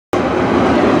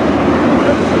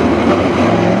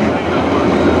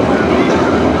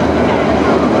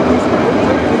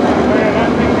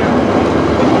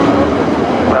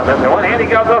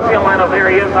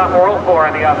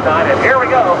outside, and here we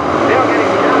go. Still getting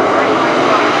down.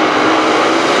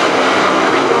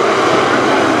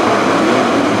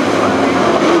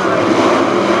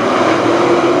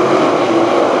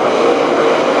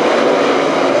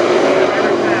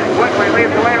 Quickly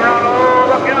leads the way around. Oh,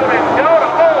 look out, it's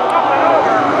Jonah. Oh, up and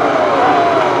over.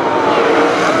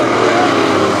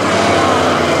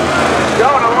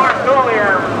 Jonah Mark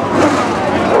Olger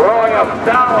rolling a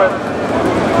solid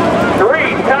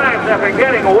 3 times after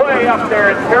getting way up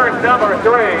there in turn number 3.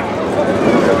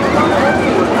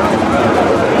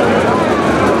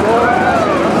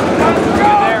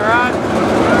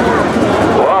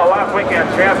 Well, last weekend,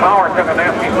 Chad Bauer took a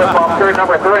nasty flip off turn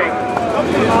number 3.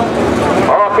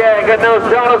 Okay, good news,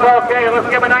 Jonah's okay. Let's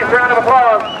give him a nice round of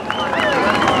applause.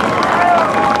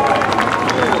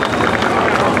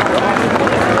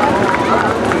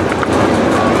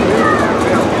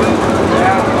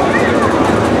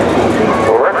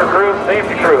 Record cruise,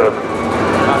 safety cruise.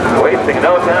 Wasting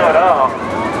no time at all.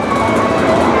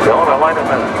 Jonah lined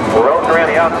up and rolls around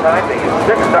the outside. The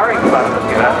 6th starting spot in this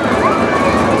unit.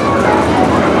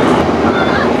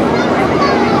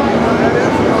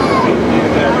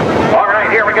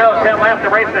 Here we go, 10 laps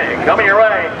of racing. Coming your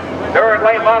way. 3rd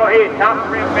lane Model E, top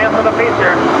 3 advance of the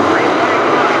feature.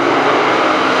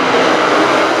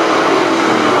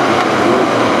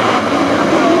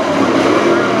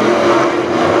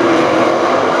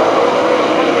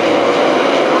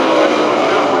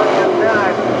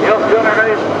 He'll soon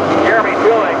introduce Jeremy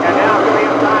Tulick, and now to the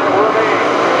inside of Will be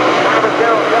number 2,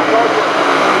 Galgoci.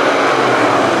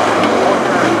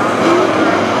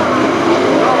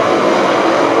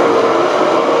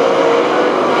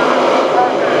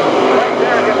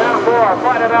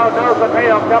 Fight it out, knows the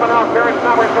tail, coming off turns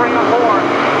number 3 and 4.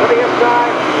 To the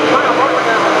inside, final Borgman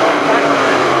down the outside.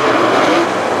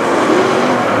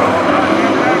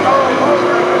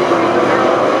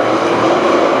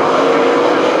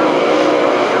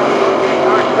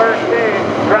 Mark 13,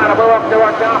 trying to move up to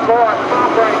our top 4. Stop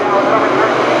right now with number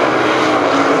 13.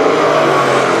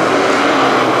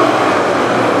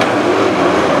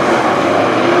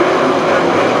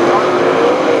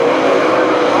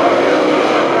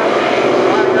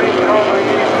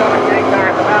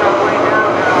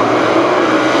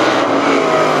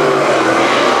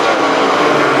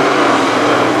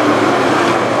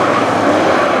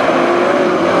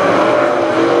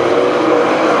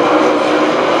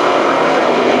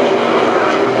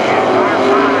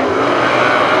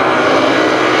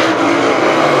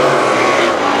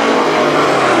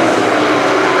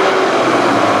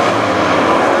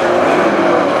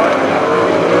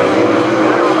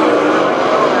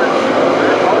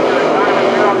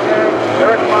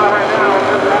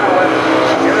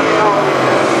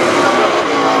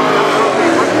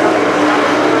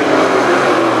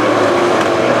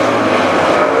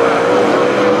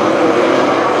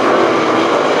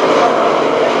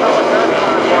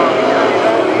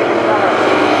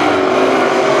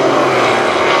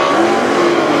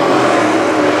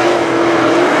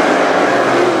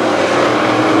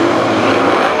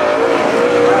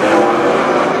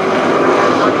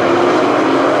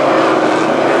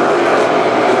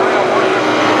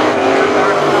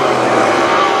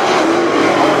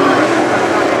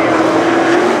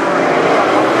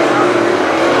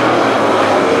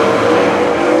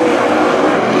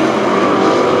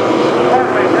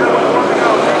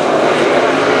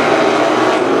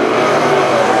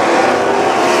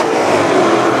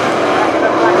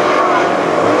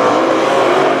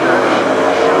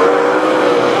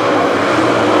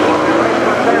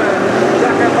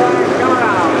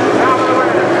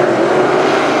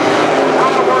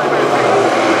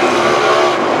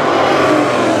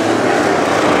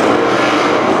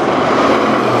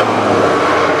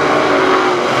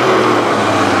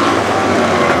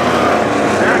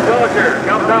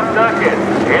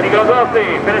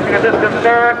 Finishing a distance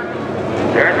third.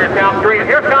 There's your top 3. And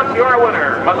here comes your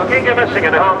winner. Muskegon,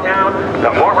 Michigan, the hometown.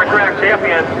 The former track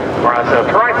champion for the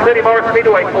Tri-City Motor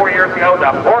Speedway 4 years ago.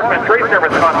 The Borgman Tree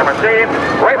Service Sponsor Machine.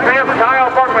 Race fans,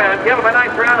 Kyle Borgman. Give him a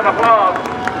nice round of applause.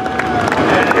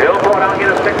 He'll go out and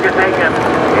get his picture taken.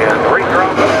 And reach her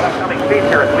off for that upcoming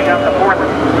feature as we got the 4th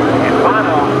and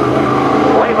final